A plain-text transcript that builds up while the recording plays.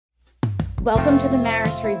Welcome to the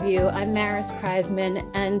Maris Review. I'm Maris Kreisman,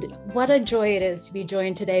 and what a joy it is to be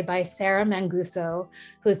joined today by Sarah Manguso,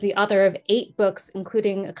 who is the author of 8 books,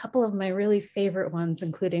 including a couple of my really favorite ones,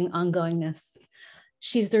 including Ongoingness.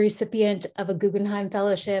 She's the recipient of a Guggenheim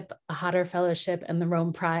Fellowship, a Hodder Fellowship, and the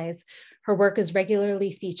Rome Prize. Her work is regularly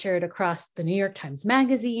featured across the New York Times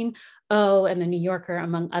Magazine, O, and the New Yorker,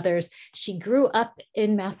 among others. She grew up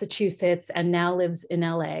in Massachusetts and now lives in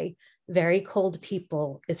LA. Very Cold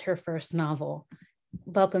People is her first novel.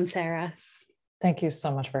 Welcome, Sarah. Thank you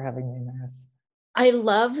so much for having me, Maris. I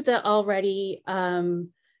love that already. I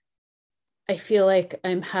feel like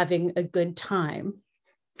I'm having a good time,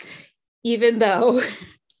 even though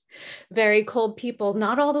Very Cold People,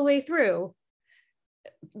 not all the way through,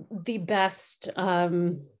 the best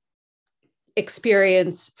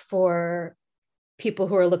experience for people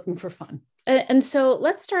who are looking for fun. And so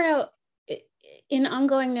let's start out. In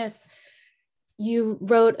Ongoingness, you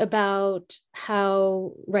wrote about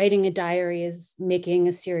how writing a diary is making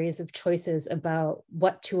a series of choices about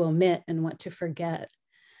what to omit and what to forget.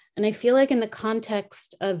 And I feel like in the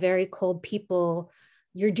context of Very Cold People,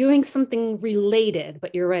 you're doing something related,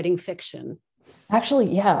 but you're writing fiction.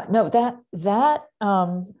 Actually, yeah, no, that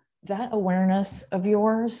awareness of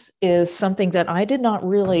yours is something that I did not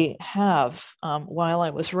really have while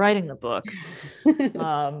I was writing the book.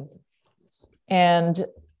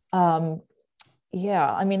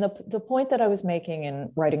 Yeah, I mean, the point that I was making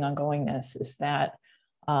in writing Ongoingness is that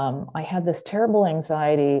I had this terrible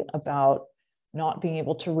anxiety about not being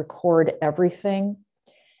able to record everything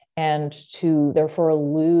and to therefore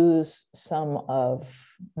lose some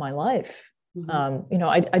of my life. Mm-hmm.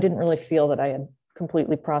 I didn't really feel that I had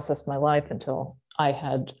completely processed my life until I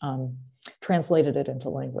had translated it into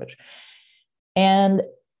language. And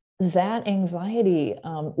that anxiety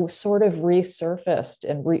was sort of resurfaced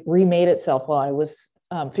and remade itself while I was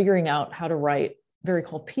figuring out how to write Very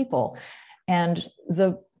Cold People. And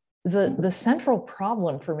the central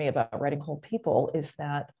problem for me about writing Cold People is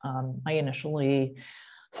that I initially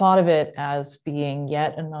thought of it as being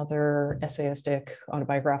yet another essayistic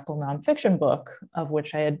autobiographical nonfiction book, of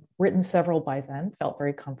which I had written several by then, felt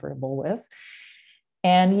very comfortable with.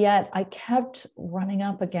 And yet I kept running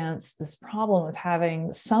up against this problem of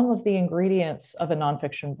having some of the ingredients of a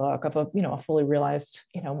nonfiction book, of a fully realized,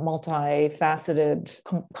 multifaceted,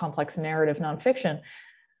 complex narrative nonfiction,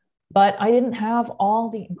 but I didn't have all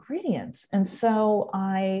the ingredients. And so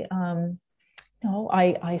I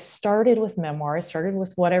started with memoir. I started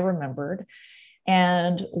with what I remembered.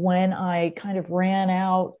 And when I kind of ran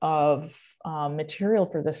out of material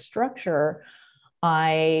for this structure,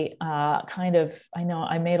 I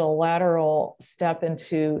made a lateral step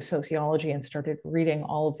into sociology and started reading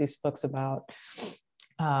all of these books about,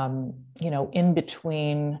 in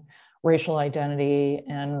between racial identity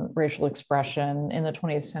and racial expression in the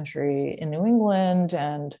 20th century in New England,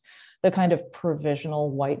 and the kind of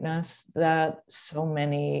provisional whiteness that so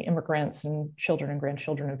many immigrants and children and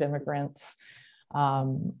grandchildren of immigrants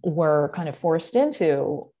were kind of forced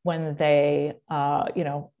into when they,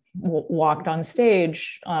 walked on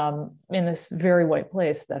stage in this very white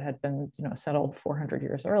place that had been, settled 400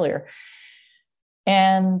 years earlier.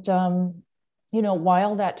 And,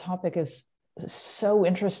 while that topic is so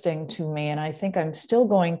interesting to me, and I think I'm still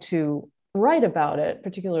going to write about it,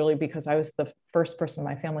 particularly because I was the first person in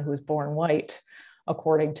my family who was born white,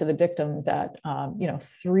 according to the dictum that, I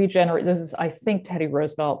think Teddy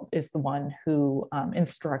Roosevelt is the one who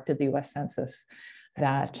instructed the US Census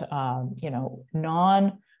that,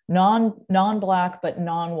 non-Black but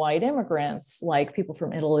non-white immigrants, like people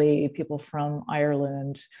from Italy, people from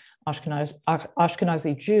Ireland,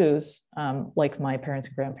 Ashkenazi Jews, like my parents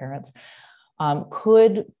and grandparents,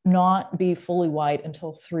 could not be fully white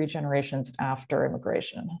until 3 generations after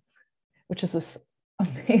immigration, which is this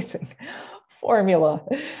amazing formula.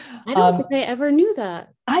 I don't think I ever knew that.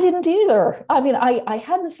 I didn't either. I mean, I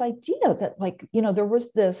had this idea that, there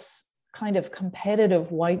was this kind of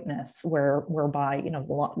competitive whiteness whereby,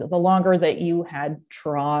 the longer that you had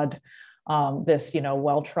trod this,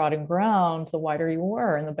 well-trodden ground, the whiter you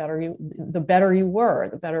were, and the better you were,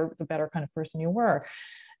 the better kind of person you were.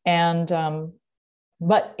 And,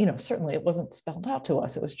 but, certainly it wasn't spelled out to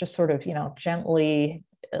us. It was just sort of, gently,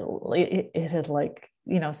 it had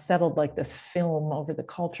settled like this film over the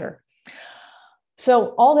culture.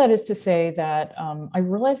 So all that is to say that I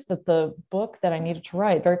realized that the book that I needed to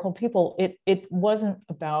write, Very Cold People, it wasn't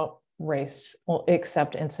about race,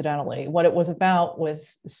 except incidentally. What it was about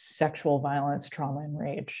was sexual violence, trauma, and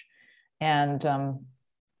rage. And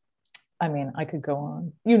I mean, I could go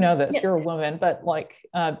on. You know this. Yeah. You're a woman, but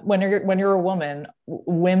when you're a woman,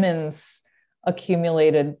 women's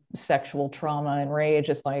accumulated sexual trauma and rage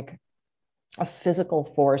is like a physical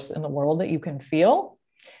force in the world that you can feel.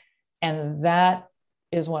 And that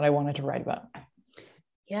is what I wanted to write about.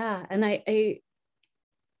 Yeah. And I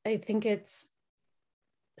think it's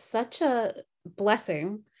such a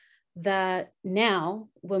blessing that now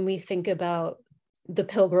when we think about the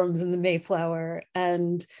Pilgrims and the Mayflower,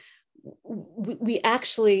 and we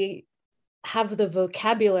actually have the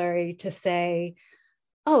vocabulary to say,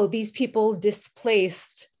 oh, these people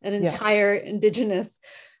displaced an entire indigenous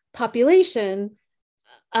population,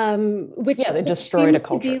 which they destroyed a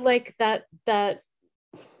culture. to be like that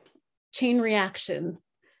chain reaction,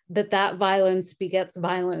 that violence begets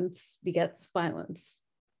violence begets violence.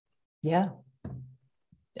 Yeah.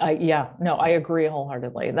 I agree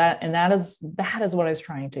wholeheartedly. That is what I was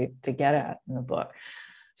trying to get at in the book.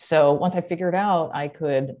 So once I figured out I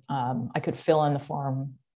could fill in the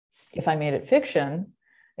form if I made it fiction,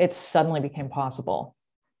 it suddenly became possible.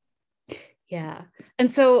 Yeah. And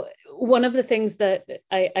so one of the things that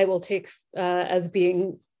I will take as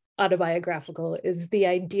being autobiographical is the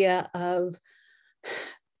idea of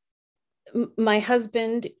my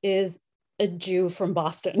husband is a Jew from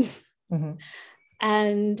Boston. Mm-hmm.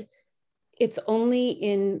 And it's only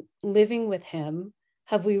in living with him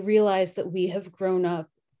have we realized that we have grown up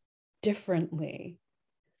differently.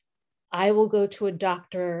 I will go to a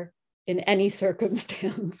doctor in any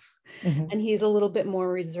circumstance, mm-hmm. and he's a little bit more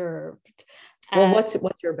reserved. Well,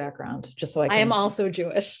 what's your background? Just so I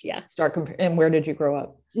Start comparing. And where did you grow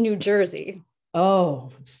up? New Jersey. Oh,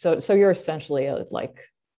 so you're essentially a like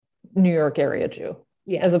New York area Jew,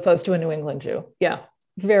 yeah, as opposed to a New England Jew. Yeah,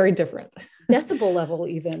 very different. Decibel level,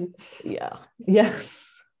 even. Yeah. Yes.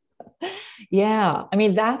 Yeah. I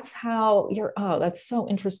mean, that's how that's so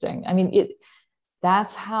interesting. I mean,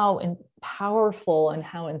 that's how powerful and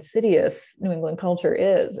how insidious New England culture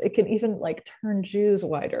is. It can even like turn Jews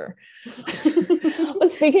whiter.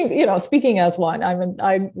 But speaking as one,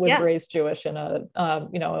 I was raised Jewish in an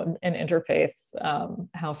interfaith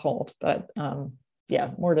household, but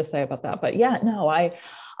more to say about that. But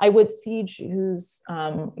I would see Jews,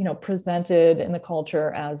 presented in the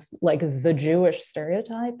culture as like the Jewish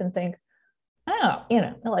stereotype and think, oh,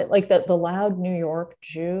 like that the loud New York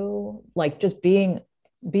Jew, like just being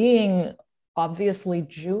obviously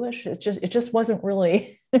Jewish. It just wasn't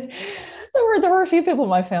really. There were a few people in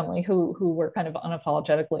my family who were kind of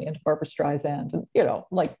unapologetically into Barbra Streisand and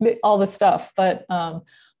like all this stuff, but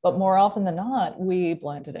more often than not, we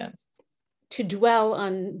blended in. To dwell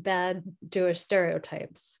on bad Jewish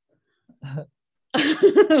stereotypes.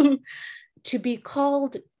 To be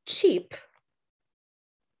called cheap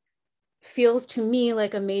feels to me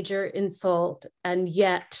like a major insult, and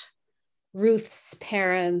yet Ruth's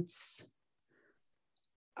parents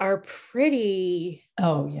are pretty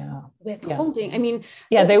withholding. Yeah. I mean,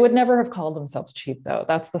 they would never have called themselves cheap, though.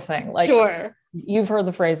 That's the thing. Like, sure, you've heard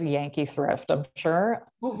the phrase Yankee thrift, I'm sure.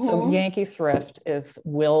 Mm-hmm. So Yankee thrift is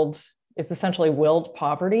it's essentially willed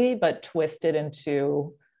poverty, but twisted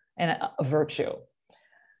into a virtue.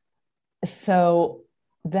 So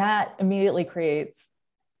that immediately creates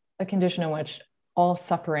a condition in which all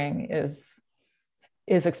suffering is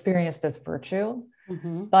experienced as virtue,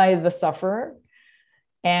 mm-hmm. by the sufferer.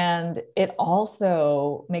 And it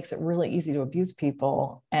also makes it really easy to abuse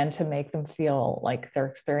people and to make them feel like they're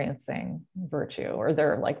experiencing virtue or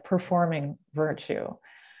they're like performing virtue.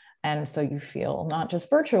 And so you feel not just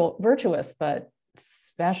virtuous, but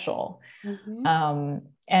special. Mm-hmm.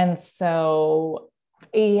 And so,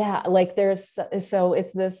 like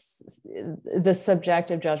it's this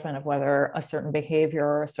subjective judgment of whether a certain behavior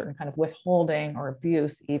or a certain kind of withholding or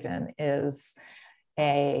abuse even is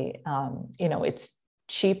it's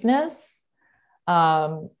cheapness,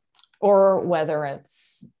 or whether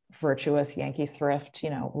it's virtuous Yankee thrift,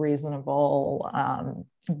 reasonable,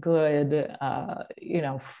 good,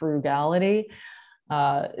 frugality.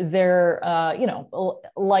 They're,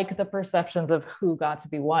 like the perceptions of who got to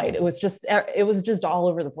be white. It was just all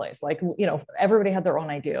over the place. Like, everybody had their own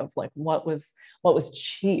idea of like what was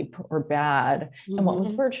cheap or bad, mm-hmm. and what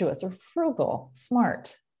was virtuous or frugal,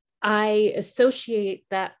 smart. I associate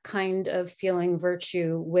that kind of feeling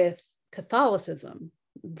virtue with Catholicism,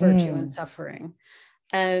 virtue and suffering.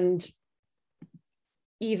 And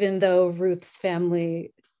even though Ruth's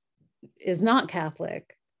family is not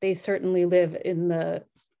Catholic, they certainly live in the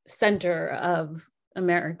center of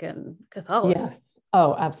American Catholicism. Yes.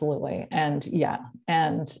 Oh, absolutely. And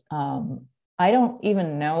I don't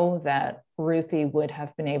even know that Ruthie would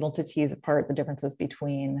have been able to tease apart the differences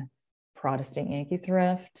between Protestant Yankee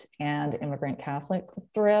thrift and immigrant Catholic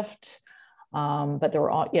thrift. But there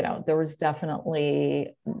were all, there was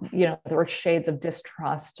definitely, there were shades of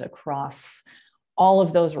distrust across all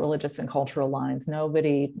of those religious and cultural lines.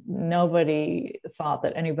 Nobody thought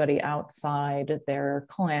that anybody outside their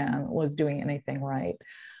clan was doing anything right.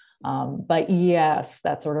 But yes,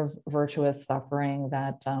 that sort of virtuous suffering,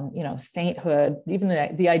 that sainthood, even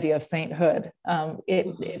the idea of sainthood,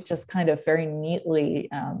 it just kind of very neatly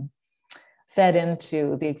fed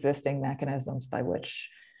into the existing mechanisms by which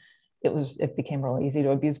it became really easy to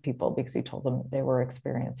abuse people, because you told them they were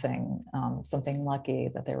experiencing something lucky,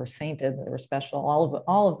 that they were sainted, that they were special.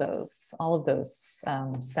 All of those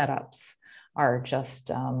setups are just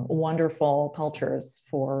wonderful cultures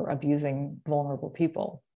for abusing vulnerable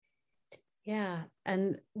people. Yeah,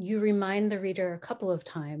 and you remind the reader a couple of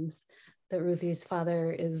times that Ruthie's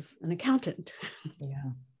father is an accountant.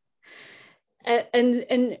 Yeah.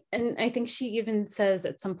 And I think she even says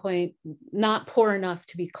at some point, not poor enough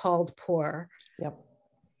to be called poor. Yep.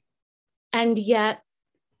 And yet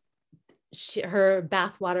her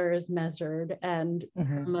bathwater is measured, and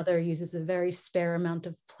her mother uses a very spare amount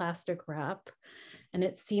of plastic wrap. And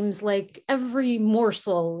it seems like every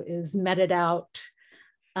morsel is meted out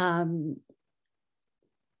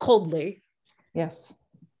coldly. Yes.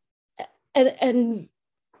 And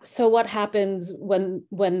so what happens when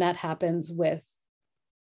that happens with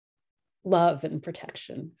love and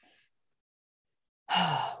protection?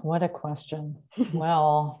 What a question.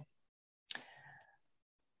 Well,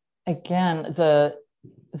 again, the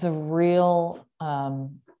real,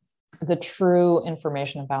 the true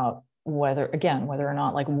information about whether or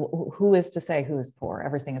not, like, who is to say who is poor?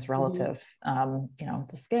 Everything is relative. The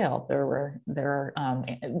scale.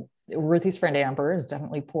 Ruthie's friend Amber is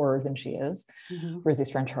definitely poorer than she is. Ruthie's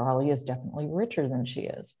friend Charlie is definitely richer than she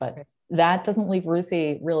is, but that doesn't leave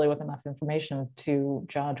Ruthie really with enough information to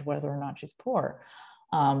judge whether or not she's poor.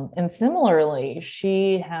 And similarly,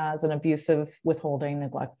 she has an abusive, withholding,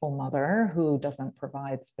 neglectful mother who doesn't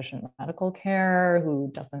provide sufficient medical care, who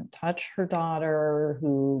doesn't touch her daughter,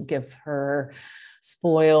 who gives her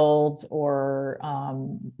spoiled or,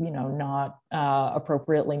 not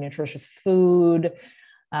appropriately nutritious food.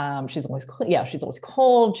 She's always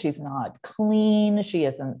cold. She's not clean. She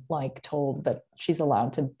isn't told that she's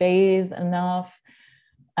allowed to bathe enough.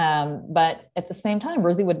 But at the same time,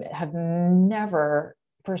 Ruthie would have never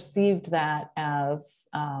perceived that as,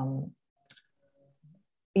 the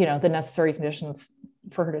necessary conditions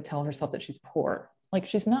for her to tell herself that she's poor.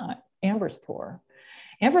 She's not. Amber's poor,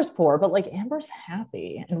 but Amber's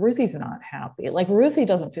happy, and Ruthie's not happy. Ruthie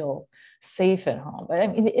doesn't feel safe at home. But I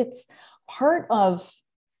mean, it's part of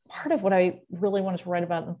what I really wanted to write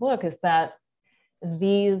about in the book is that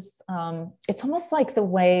these, it's almost like the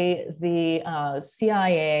way the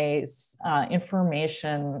CIA's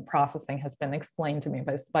information processing has been explained to me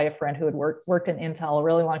by a friend who had worked in Intel a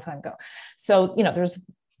really long time ago. So,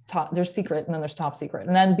 there's secret, and then there's top secret.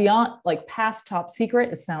 And then beyond, past top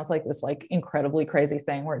secret, it sounds like this incredibly crazy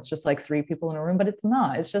thing where it's just three people in a room, but it's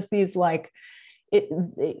not. It's just these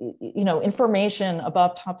information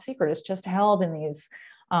above top secret is just held in these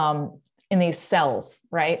cells,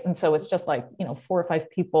 right? And so it's just 4 or 5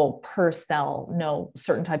 people per cell know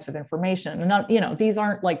certain types of information. And not, these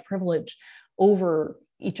aren't privileged over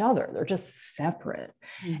each other. They're just separate.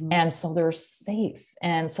 And so they're safe.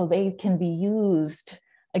 And so they can be used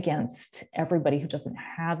against everybody who doesn't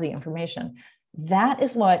have the information. That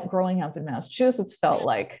is what growing up in Massachusetts felt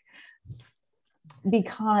like.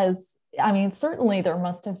 Because I mean, certainly there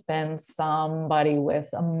must have been somebody with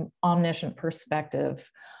an omniscient perspective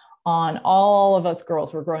on all of us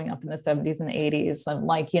girls who were growing up in the 70s and 80s, and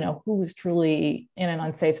who was truly in an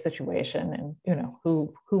unsafe situation, and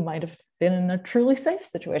who might have been in a truly safe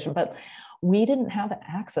situation. But we didn't have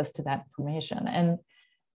access to that information. And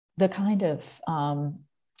the kind of I'm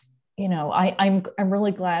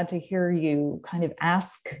really glad to hear you kind of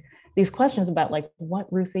ask these questions about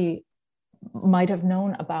what Ruthie might have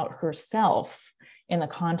known about herself in the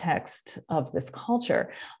context of this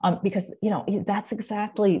culture, because that's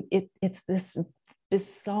exactly it. It's this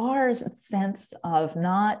bizarre sense of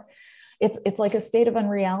not. It's like a state of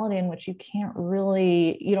unreality in which you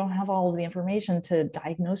don't have all of the information to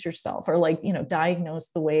diagnose yourself, or diagnose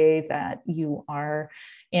the way that you are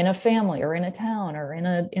in a family or in a town or in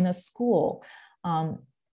a school.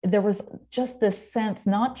 There was just this sense,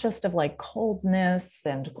 not just of coldness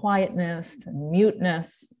and quietness and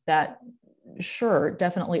muteness that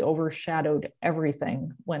definitely overshadowed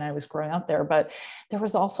everything when I was growing up there, but there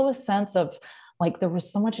was also a sense of there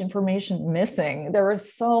was so much information missing. There were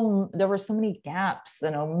so many gaps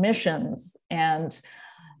and omissions. And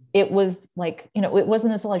it was it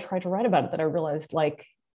wasn't until I tried to write about it that I realized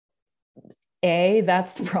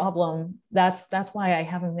that's the problem. That's why I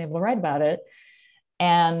haven't been able to write about it.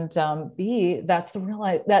 And B, that's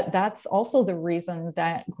that's also the reason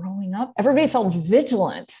that growing up, everybody felt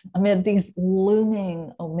vigilant amid these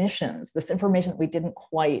looming omissions, this information that we didn't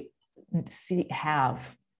quite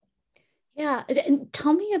have. Yeah, and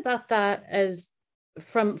tell me about that as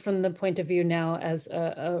from the point of view now as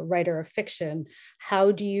a writer of fiction.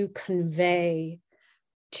 How do you convey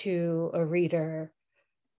to a reader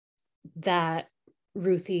that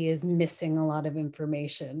Ruthie is missing a lot of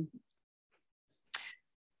information?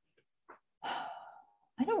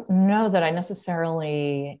 I don't know that I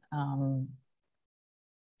necessarily, I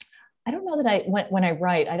don't know that when I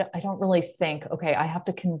write, I don't really think, okay, I have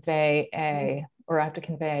to convey A or I have to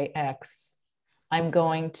convey X. I'm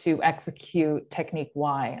going to execute technique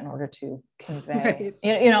Y in order to convey,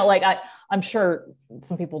 right. Like I'm sure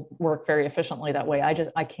some people work very efficiently that way.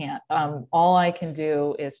 I can't. All I can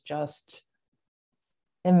do is just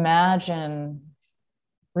imagine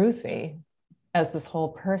Ruthie as this whole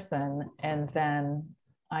person, and then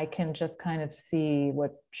I can just kind of see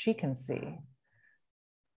what she can see.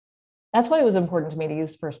 That's why it was important to me to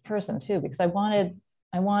use first person too, because I wanted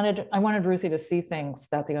Ruthie to see things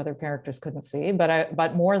that the other characters couldn't see,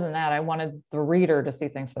 but more than that, I wanted the reader to see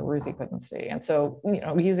things that Ruthie couldn't see. And so,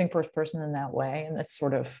 using first person in that way, and it's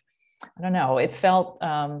sort of, I don't know, it felt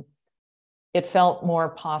more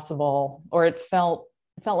possible, or it felt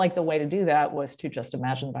like the way to do that was to just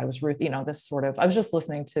imagine that I was Ruth, this sort of, I was just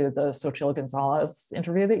listening to the Xochitl Gonzalez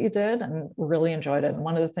interview that you did and really enjoyed it. And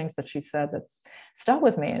one of the things that she said that stuck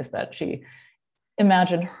with me is that she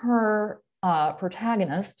imagined her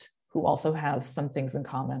protagonist, who also has some things in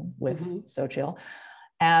common with Xochitl,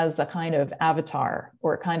 as a kind of avatar,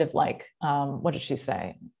 or kind of like, what did she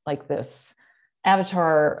say? Like this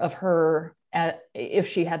avatar of her if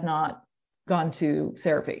she had not gone to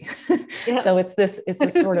therapy. Yeah. So it's this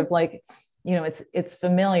sort of like, it's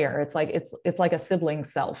familiar. It's like a sibling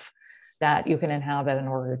self that you can inhabit in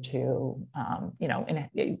order to,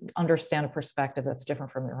 understand a perspective that's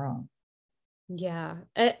different from your own. Yeah.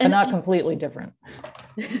 But not completely different.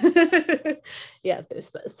 Yeah,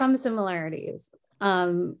 there's some similarities.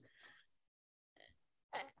 But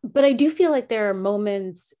I do feel like there are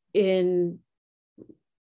moments in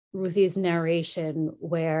Ruthie's narration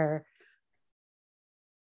where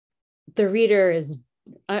the reader is,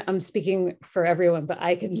 I'm speaking for everyone, but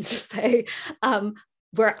I can just say,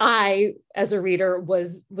 where I, as a reader,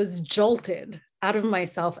 was jolted out of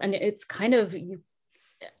myself. And it's you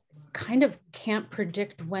kind of can't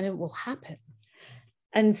predict when it will happen.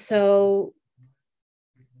 And so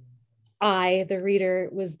I, the reader,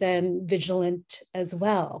 was then vigilant as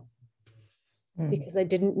well, because I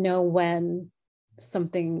didn't know when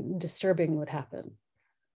something disturbing would happen.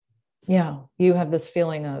 Yeah, you have this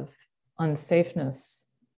feeling of unsafeness,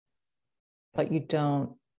 but you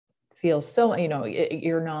don't feel so,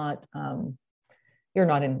 you're not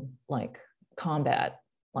in like combat.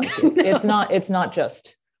 Like it's not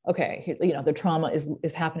just, okay, the trauma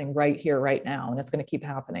is happening right here, right now, and it's going to keep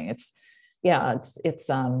happening. It's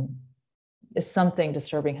something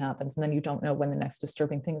disturbing happens, and then you don't know when the next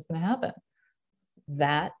disturbing thing is going to happen.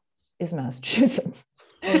 That is Massachusetts.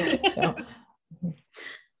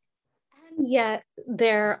 And yet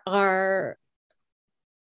there are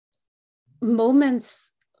moments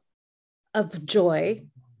of joy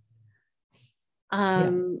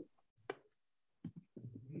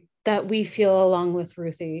that we feel along with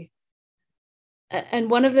Ruthie. And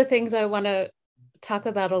one of the things I want to talk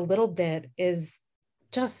about a little bit is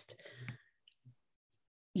just,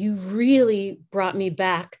 you really brought me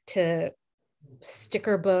back to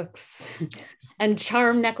sticker books and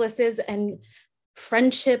charm necklaces and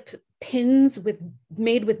friendship pins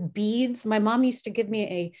made with beads. My mom used to give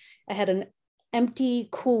me I had an empty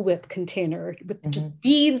Cool Whip container with just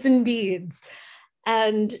beads and beads.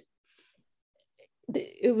 And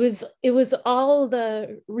it was all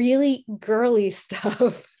the really girly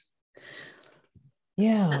stuff.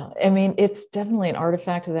 Yeah, I mean, it's definitely an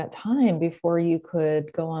artifact of that time before you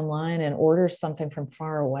could go online and order something from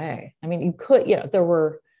far away. I mean, you could, there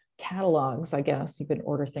were catalogs, I guess you could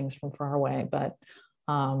order things from far away, but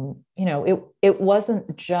it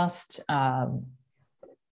wasn't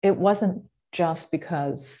just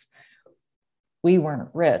because we weren't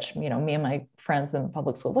rich. Me and my friends in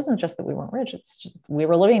public school, it wasn't just that we weren't rich. It's just we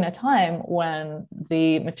were living in a time when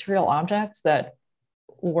the material objects that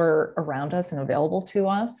were around us and available to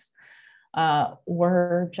us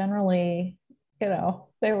were generally,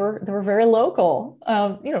 they were very local.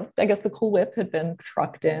 I guess the Cool Whip had been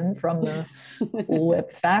trucked in from the Cool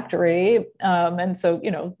Whip factory, and so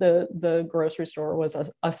the grocery store was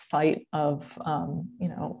a site of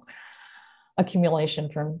accumulation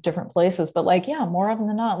from different places. But like, yeah, more often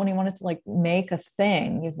than not, when you wanted to like make a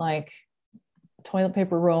thing, you'd like toilet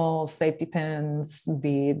paper rolls, safety pins,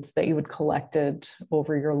 beads that you had collected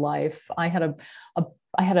over your life. I had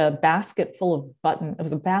a basket full of button. It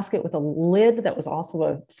was a basket with a lid that was also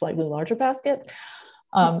a slightly larger basket.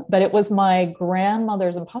 But it was my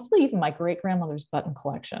grandmother's and possibly even my great grandmother's button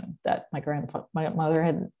collection that my mother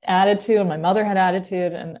had added to, and my mother had added to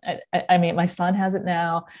it. And I mean, my son has it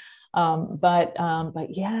now. But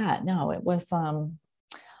yeah, no, it was,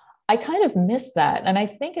 I kind of miss that. And I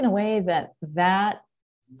think in a way that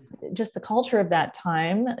just the culture of that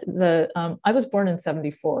time, I was born in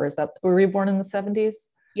 74. Were you born in the 70s?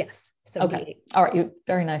 Yes. 78. Okay. All right. You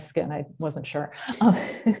very nice skin. I wasn't sure.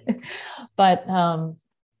 But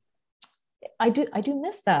I do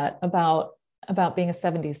miss that about being a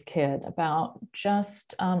 70s kid, about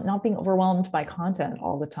just not being overwhelmed by content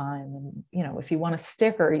all the time. And, if you want a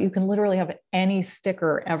sticker, you can literally have any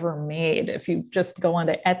sticker ever made. If you just go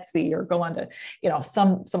onto Etsy or go onto,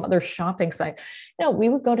 some other shopping site, we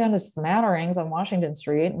would go down to Smatterings on Washington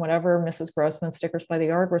Street, and whatever Mrs. Grossman stickers by the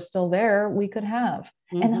yard were still there, we could have.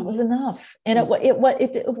 Mm-hmm. And that was enough. And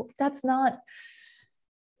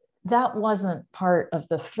that wasn't part of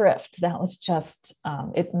the thrift. That was just,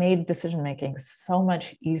 it made decision-making so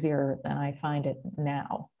much easier than I find it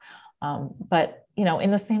now. But,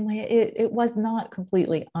 in the same way, it was not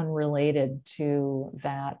completely unrelated to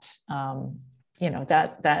that,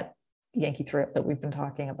 that Yankee thrift that we've been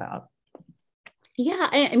talking about. Yeah.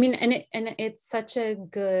 I mean, and it's such a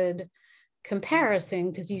good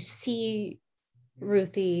comparison because you see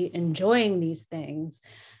Ruthie enjoying these things.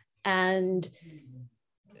 And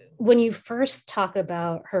when you first talk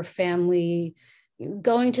about her family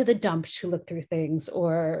going to the dump to look through things,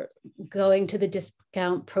 or going to the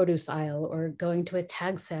discount produce aisle, or going to a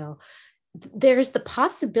tag sale, there's the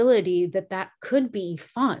possibility that could be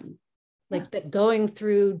fun, like that going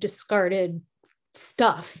through discarded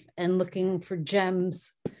stuff and looking for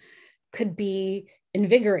gems could be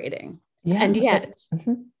invigorating. Yeah. And yet,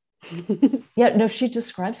 yeah, no, she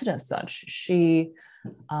describes it as such. She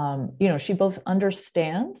both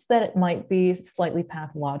understands that it might be slightly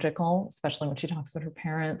pathological, especially when she talks about her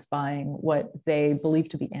parents buying what they believe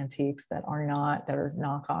to be antiques that are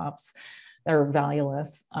knockoffs, that are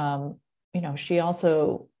valueless. She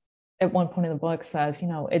also, at one point in the book, says,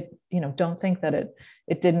 don't think that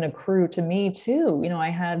it didn't accrue to me too. I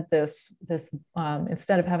had this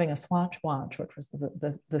instead of having a Swatch watch, which was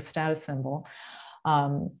the status symbol,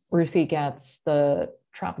 Ruthie gets the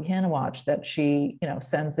Tropicana watch that she,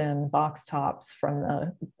 sends in box tops from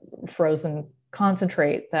the frozen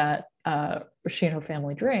concentrate that she and her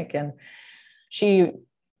family drink. And she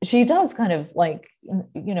does kind of like,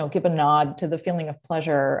 give a nod to the feeling of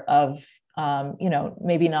pleasure of,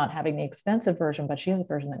 maybe not having the expensive version, but she has a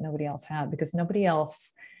version that nobody else had, because nobody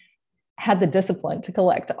else had the discipline to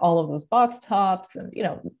collect all of those box tops and,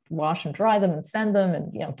 wash and dry them and send them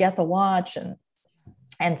and, get the watch.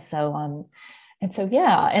 And so,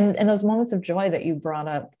 yeah, and those moments of joy that you brought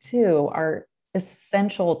up too are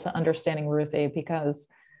essential to understanding Ruthie, because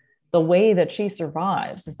the way that she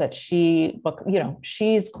survives is that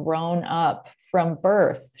she's grown up from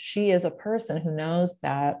birth. She is a person who knows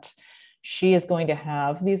that she is going to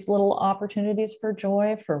have these little opportunities for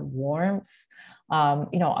joy, for warmth.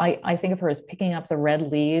 I think of her as picking up the red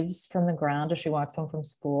leaves from the ground as she walks home from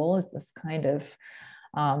school, is this kind of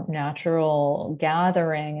natural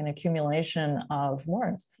gathering and accumulation of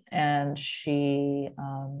warmth. And she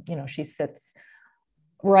sits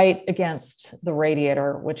right against the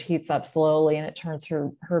radiator, which heats up slowly, and it turns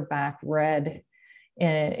her back red,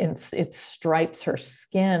 and it stripes her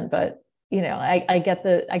skin. But I get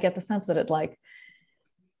the sense that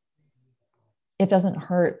it doesn't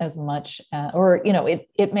hurt as much, or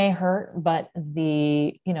it may hurt, but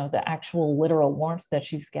the actual literal warmth that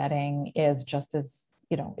she's getting is just as,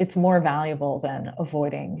 it's more valuable than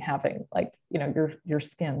avoiding having your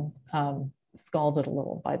skin scalded a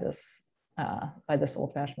little by this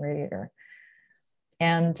old-fashioned radiator.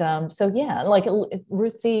 And so yeah, like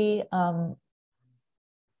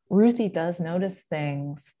Ruthie does notice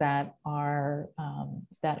things that are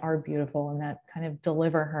beautiful and that kind of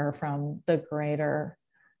deliver her from the greater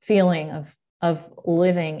feeling of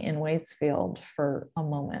living in Waitsfield for a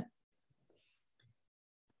moment.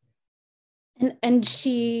 And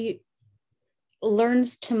she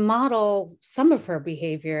learns to model some of her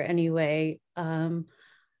behavior anyway.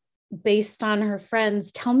 based on her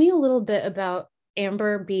friends. Tell me a little bit about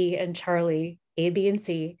Amber, B, and Charlie, A, B, and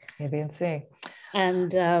C. A, B, and C.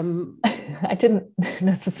 And I didn't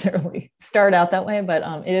necessarily start out that way, but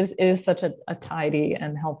it is such a tidy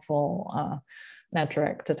and helpful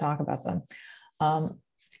metric to talk about them.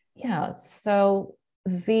 Yeah, so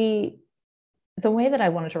the way that I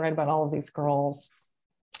wanted to write about all of these girls,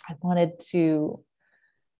 I wanted to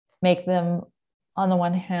make them, on the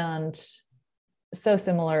one hand, so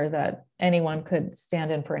similar that anyone could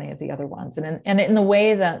stand in for any of the other ones. And in the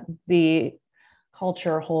way that the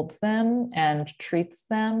culture holds them and treats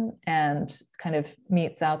them and kind of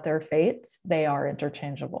meets out their fates, they are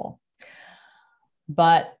interchangeable.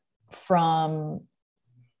 But from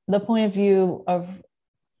the point of view of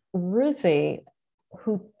Ruthie,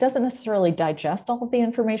 who doesn't necessarily digest all of the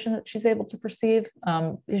information that she's able to perceive,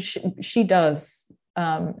 she does,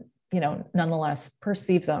 nonetheless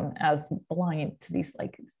perceive them as belonging to these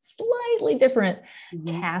like slightly different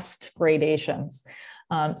caste gradations.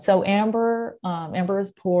 So Amber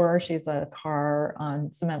is poor. She's a car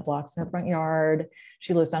on cement blocks in her front yard.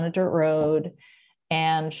 She lives on a dirt road,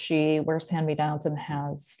 and she wears hand-me-downs and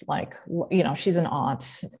has like, she's an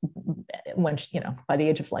aunt when by the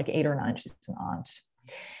age of like 8 or 9, she's an aunt.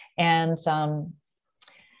 And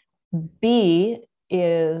B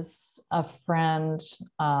is a friend,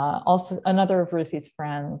 also another of Ruthie's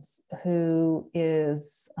friends, who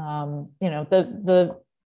is,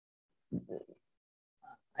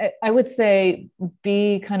 I would say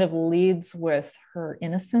B kind of leads with her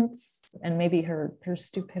innocence and maybe her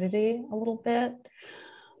stupidity a little bit,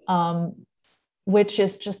 which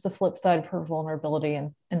is just the flip side of her vulnerability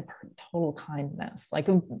and total kindness. Like,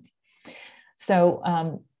 so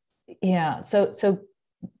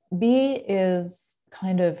B is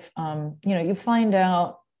kind of, you find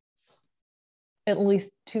out at least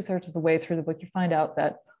 2/3 of the way through the book, you find out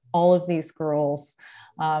that all of these girls,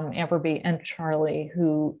 Amber, B, and Charlie,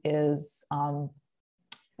 who is,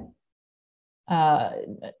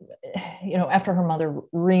 after her mother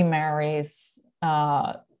remarries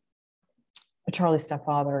Charlie's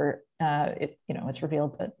stepfather, it's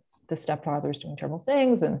revealed that the stepfather is doing terrible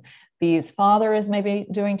things, and B's father is maybe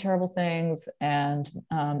doing terrible things, and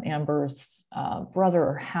Amber's brother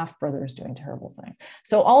or half brother is doing terrible things.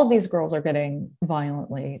 So all of these girls are getting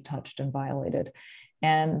violently touched and violated,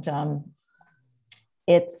 and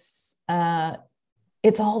it's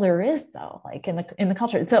all there is, though, like in the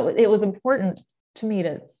culture. So it was important to me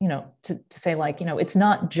to say, like, it's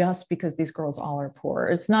not just because these girls all are poor.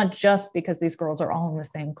 It's not just because these girls are all in the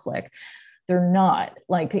same clique. They're not,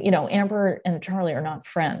 like, Amber and Charlie are not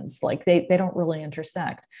friends. Like they don't really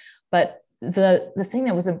intersect. But the thing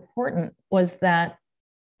that was important was that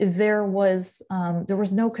there was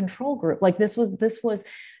no control group. Like this was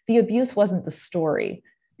the abuse wasn't the story.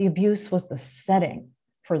 The abuse was the setting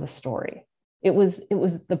for the story. It was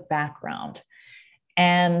the background.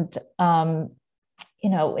 And in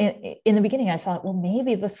the beginning, I thought, well,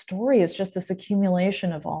 maybe the story is just this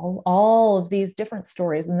accumulation of all of these different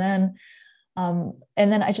stories. And then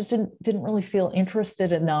I just didn't really feel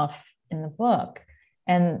interested enough in the book.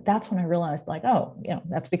 And that's when I realized, like, oh,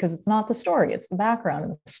 that's because it's not the story, it's the background.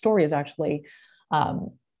 And the story is actually,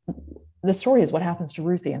 the story is what happens to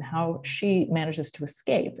Ruthie and how she manages to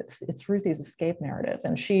escape. It's Ruthie's escape narrative.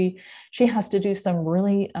 And she has to do some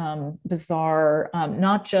really bizarre,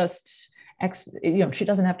 not just, she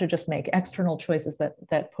doesn't have to just make external choices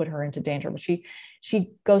that put her into danger, but she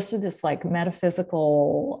goes through this like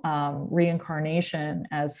metaphysical reincarnation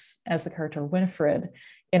as the character Winifred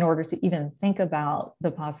in order to even think about the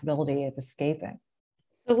possibility of escaping.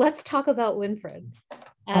 So let's talk about Winifred.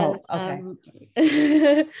 And,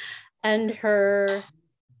 okay. And her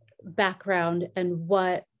background and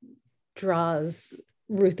what draws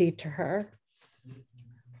Ruthie to her.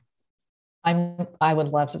 I would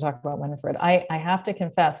love to talk about Winifred. I have to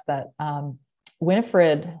confess that the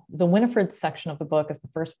Winifred section of the book is the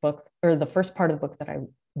first book, or the first part of the book that I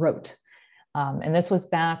wrote. And this was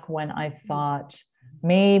back when I thought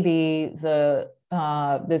maybe the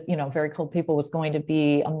Very Cold People was going to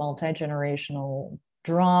be a multi-generational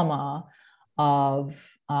drama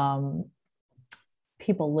of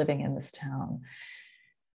people living in this town.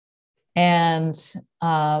 And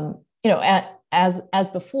as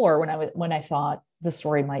before, when I thought the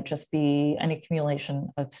story might just be an accumulation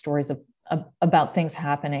of stories about things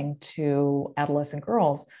happening to adolescent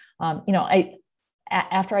girls,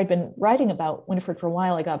 after I'd been writing about Winifred for a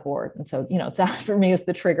while, I got bored, and so that for me is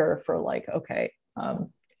the trigger for, like, okay,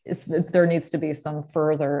 there needs to be some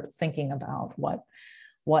further thinking about what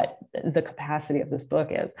the capacity of this book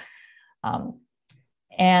is,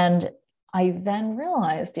 and I then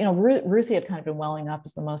realized, Ruthie had kind of been welling up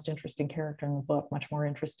as the most interesting character in the book, much more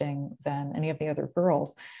interesting than any of the other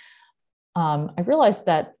girls. I realized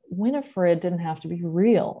that Winifred didn't have to be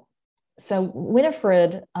real. So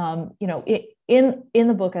Winifred, in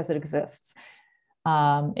the book as it exists,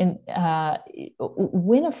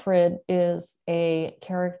 Winifred is a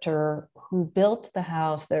character who built the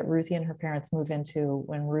house that Ruthie and her parents move into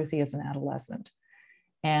when Ruthie is an adolescent.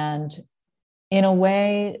 And in a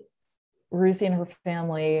way, Ruthie and her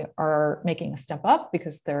family are making a step up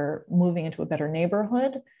because they're moving into a better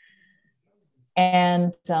neighborhood.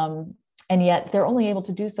 And yet they're only able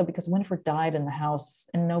to do so because Winifred died in the house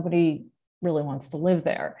and nobody really wants to live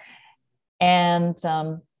there. And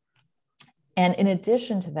in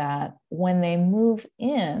addition to that, when they move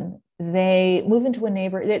in, they move into a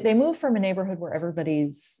neighborhood. They move from a neighborhood where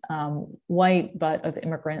everybody's white, but of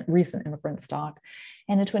recent immigrant stock,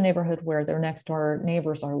 and into a neighborhood where their next door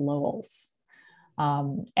neighbors are Lowells.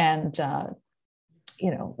 They're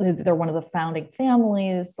one of the founding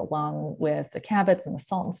families, along with the Cabots and the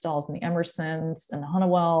Saltonstalls and the Emersons and the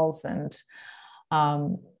Honeywells. And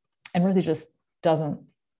Ruthie just doesn't,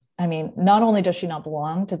 not only does she not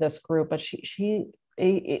belong to this group, but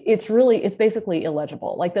it's basically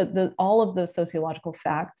illegible. Like all of the sociological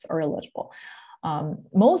facts are illegible,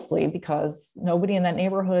 mostly because nobody in that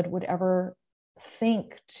neighborhood would ever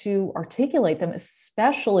think to articulate them,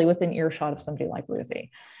 especially within earshot of somebody like Ruthie.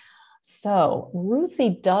 So Ruthie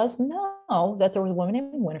does know that there was a woman named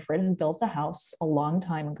Winifred who built the house a long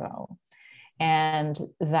time ago, and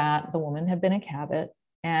that the woman had been a Cabot,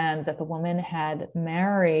 and that the woman had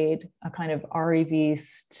married a kind of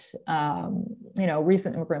Arivist,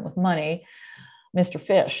 recent immigrant with money, Mr.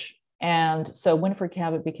 Fish. And so Winifred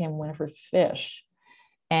Cabot became Winifred Fish.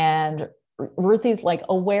 And Ruthie's like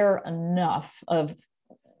aware enough of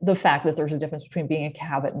the fact that there's a difference between being a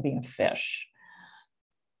Cabot and being a Fish.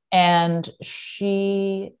 And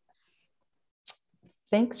she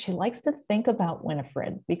likes to think about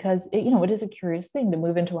Winifred because it is a curious thing to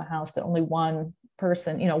move into a house that only one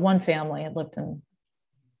person, one family had lived in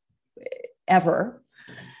ever.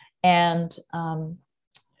 And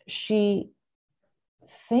she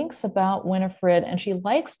thinks about Winifred, and she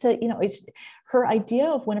likes to, her idea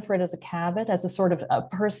of Winifred as a Cabot, as a sort of a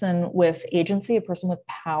person with agency, a person with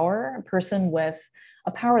power, a person with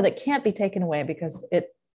a power that can't be taken away because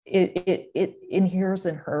it inheres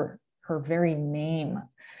in her very name.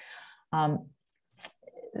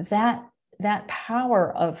 That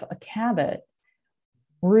power of a Cabot,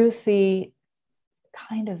 Ruthie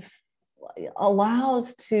kind of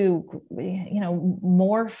allows to,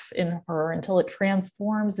 morph in her until it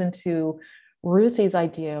transforms into Ruthie's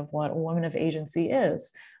idea of what a woman of agency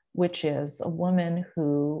is, which is a woman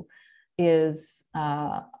who is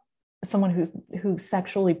someone who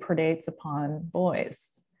sexually predates upon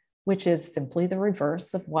boys, which is simply the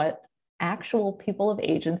reverse of what actual people of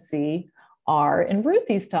agency are in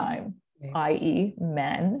Ruthie's time, i.e.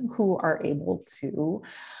 men who are able to,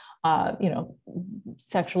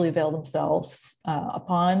 sexually avail themselves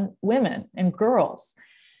upon women and girls.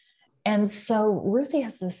 And so Ruthie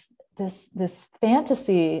has this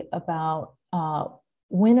fantasy about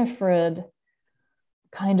Winifred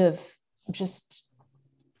kind of just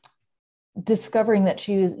discovering that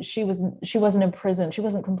she wasn't imprisoned. She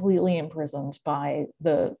wasn't completely imprisoned by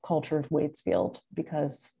the culture of Waitsfield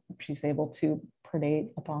because she's able to predate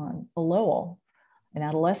upon a Lowell, an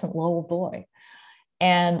adolescent Lowell boy.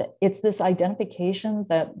 And it's this identification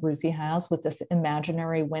that Ruthie has with this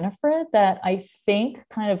imaginary Winifred that I think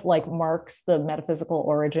kind of like marks the metaphysical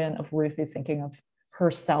origin of Ruthie thinking of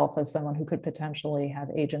herself as someone who could potentially have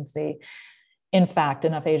agency. In fact,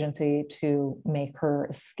 enough agency to make her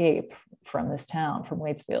escape from this town, from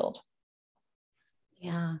Waitsfield.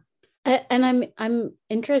 Yeah. And I'm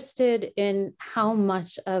interested in how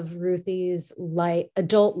much of Ruthie's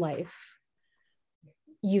adult life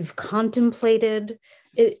you've contemplated.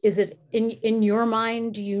 Is it in your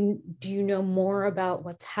mind? Do you know more about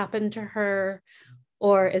what's happened to her,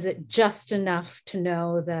 or is it just enough to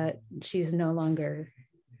know that she's no longer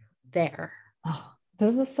there? Oh,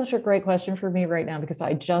 this is such a great question for me right now because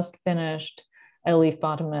I just finished Elif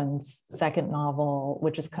Batuman's second novel,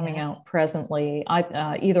 which is coming out presently,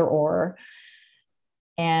 Either Or.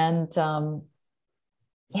 And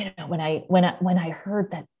when I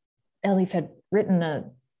heard that Elif had written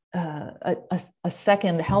a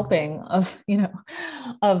second helping of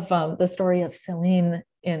the story of Celine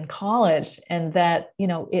in college, and that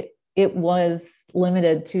it was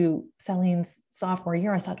limited to Celine's sophomore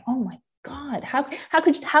year, I thought, oh my God, how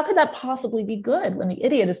could that possibly be good when the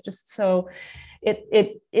idiot is just so,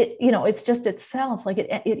 it's just itself. Like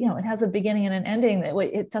it has a beginning and an ending. That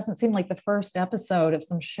it doesn't seem like the first episode of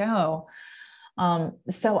some show.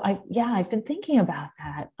 So I've been thinking about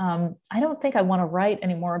that. I don't think I want to write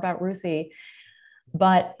anymore about Ruthie,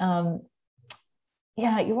 but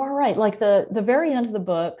yeah, you are right. Like the very end of the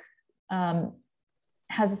book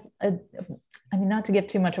has not to give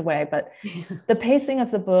too much away, but the pacing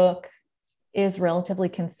of the book is relatively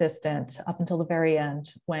consistent up until the very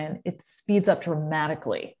end when it speeds up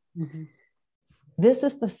dramatically. Mm-hmm. This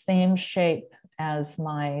is the same shape as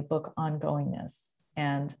my book Ongoingness.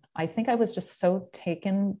 And I think I was just so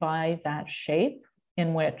taken by that shape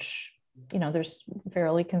in which, there's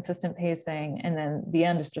fairly consistent pacing. And then the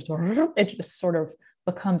end is just, it just sort of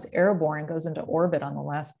becomes airborne and goes into orbit on the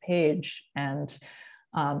last page. And,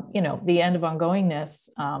 the end of Ongoingness,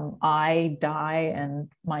 I die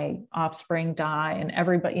and my offspring die and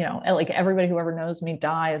everybody, like everybody who ever knows me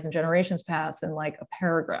dies and generations pass in like a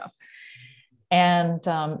paragraph. And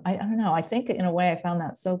I don't know, I think in a way I found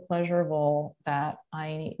that so pleasurable that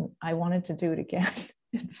I wanted to do it again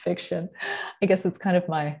in fiction. I guess it's kind of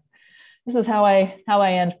this is how I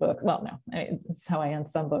end books. Well, no, this is how I end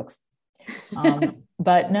some books.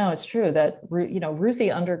 But no, it's true that,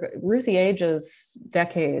 Ruthie ages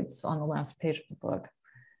decades on the last page of the book.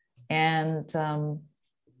 And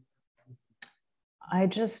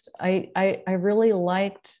I really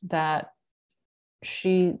liked that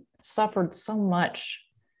she suffered so much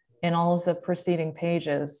in all of the preceding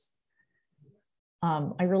pages.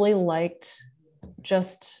 I really liked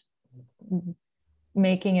just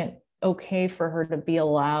making it okay for her to be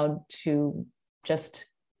allowed to just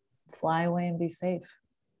fly away and be safe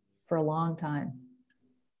for a long time.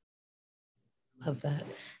 Love that.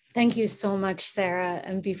 Thank you so much, Sarah.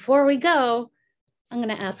 And before we go, I'm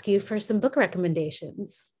going to ask you for some book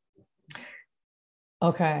recommendations.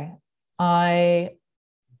 Okay. I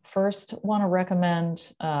first want to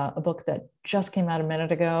recommend a book that just came out a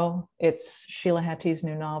minute ago. It's Sheila Hattie's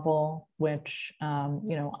new novel, which,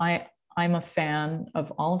 I'm a fan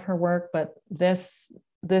of all of her work, but this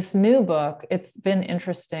new book, it's been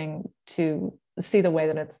interesting to see the way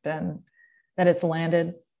that it's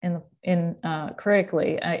landed in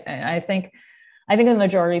critically. I think the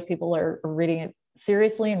majority of people are reading it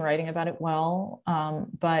seriously and writing about it well,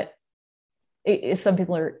 but some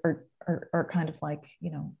people are kind of like,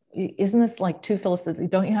 isn't this like too philosophical?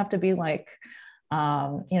 Don't you have to be like,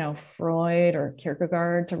 Freud or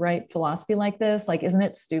Kierkegaard to write philosophy like this? Like, isn't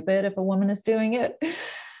it stupid if a woman is doing it?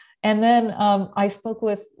 And then I spoke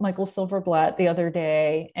with Michael Silverblatt the other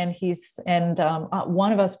day, and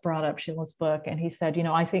one of us brought up Sheila's book, and he said,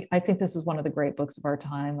 I think this is one of the great books of our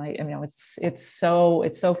time. It's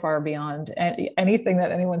so far beyond anything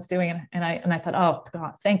that anyone's doing. And I thought, oh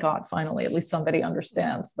God, thank God, finally, at least somebody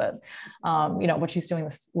understands that, what she's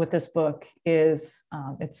doing with this book is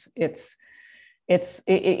it's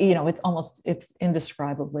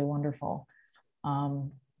indescribably wonderful.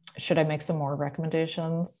 Should I make some more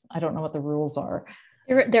recommendations? I don't know what the rules are.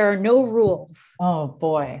 There are no rules. Oh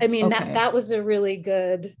boy. I mean, okay. that was a really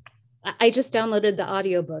good, I just downloaded the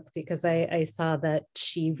audiobook because I saw that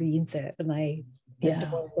she reads it and I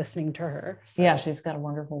enjoy listening to her. So. Yeah, she's got a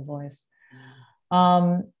wonderful voice.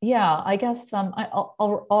 I guess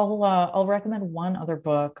I'll recommend one other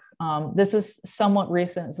book. This is somewhat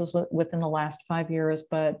recent. This was within the last 5 years,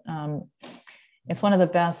 but it's one of the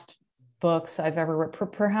best books I've ever read,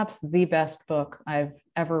 perhaps the best book I've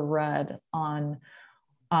ever read on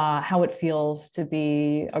how it feels to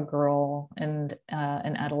be a girl and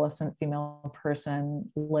an adolescent female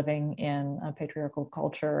person living in a patriarchal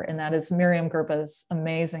culture. And that is Miriam Gerba's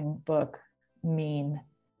amazing book, Mean.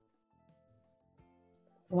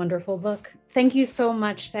 It's a wonderful book. Thank you so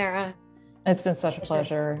much, Sarah. It's been such a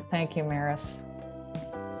pleasure. Thank you, Maris.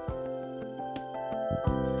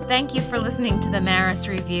 Thank you for listening to the Maris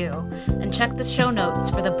Review, and check the show notes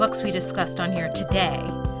for the books we discussed on here today.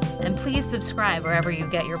 And please subscribe wherever you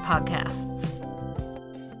get your podcasts.